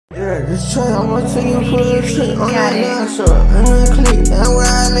Yeah, just try, I'ma take you for a trip on that dance floor, and that click, that's where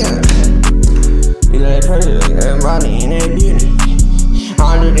I live. You like pressure, like that body and that beauty.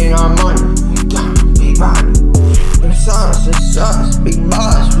 Harder than our money, we got big body. The sauce, big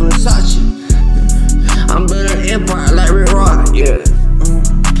boss, Versace. I'm building an empire like Rick Ross, yeah.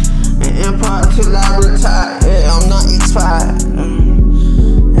 An empire till I retire, yeah, I'm not expired.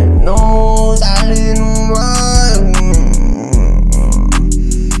 And knows I didn't run.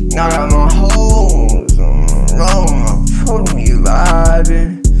 I got my hoes on my phone, you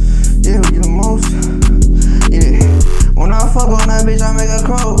vibing. Yeah, we the most. Yeah, when I fuck on that bitch, I make a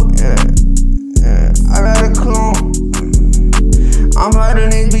quote. Yeah, I got a clone. I'm riding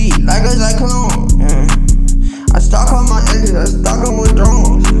this beat like a cyclone. Yeah, I stalk on my edges, I stalk them with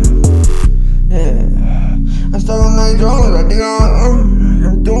drones. Yeah, I stalk on like drones. I think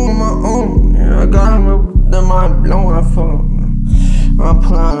I'm doing my own. Yeah, I got them, their mind blown. I fuck. I'm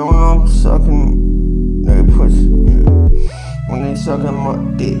playing when I'm sucking their pussy. When they sucking my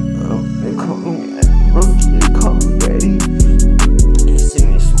dick, they call me rookie, they call me daddy. They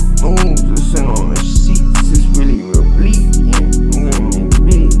send me some moves, they send on the sheets, it's really real bleak, yeah. I'm gonna make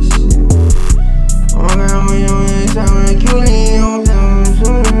big shit. I'm gonna make you time to kill me, I'm gonna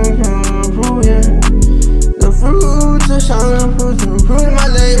prove, yeah. The fruits are shining, fruits and fruit in my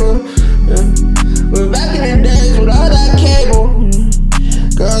label, yeah. We're back in the days without that cable.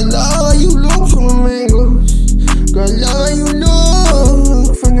 Girl, love you look from the mangoes. Girl, love you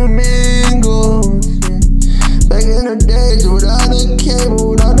look from the mangoes. Yeah. Back in the days without the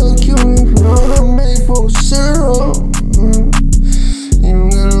cable, without the cumin, without the maple syrup. You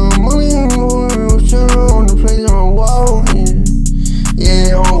got no money, you syrup on the place on wall.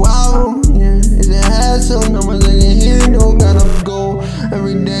 Yeah, on wall. Yeah, it's a hassle, numbers like a hero, gotta go.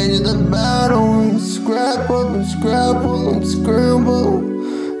 Every day just a battle, and scrap up and scrabble and scramble.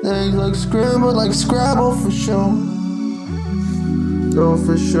 They like Scrabble for sure. No,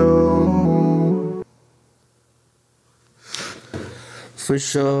 for sure. For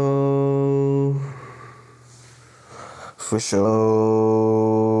sure. For sure.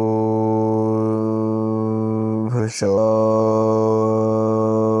 For sure.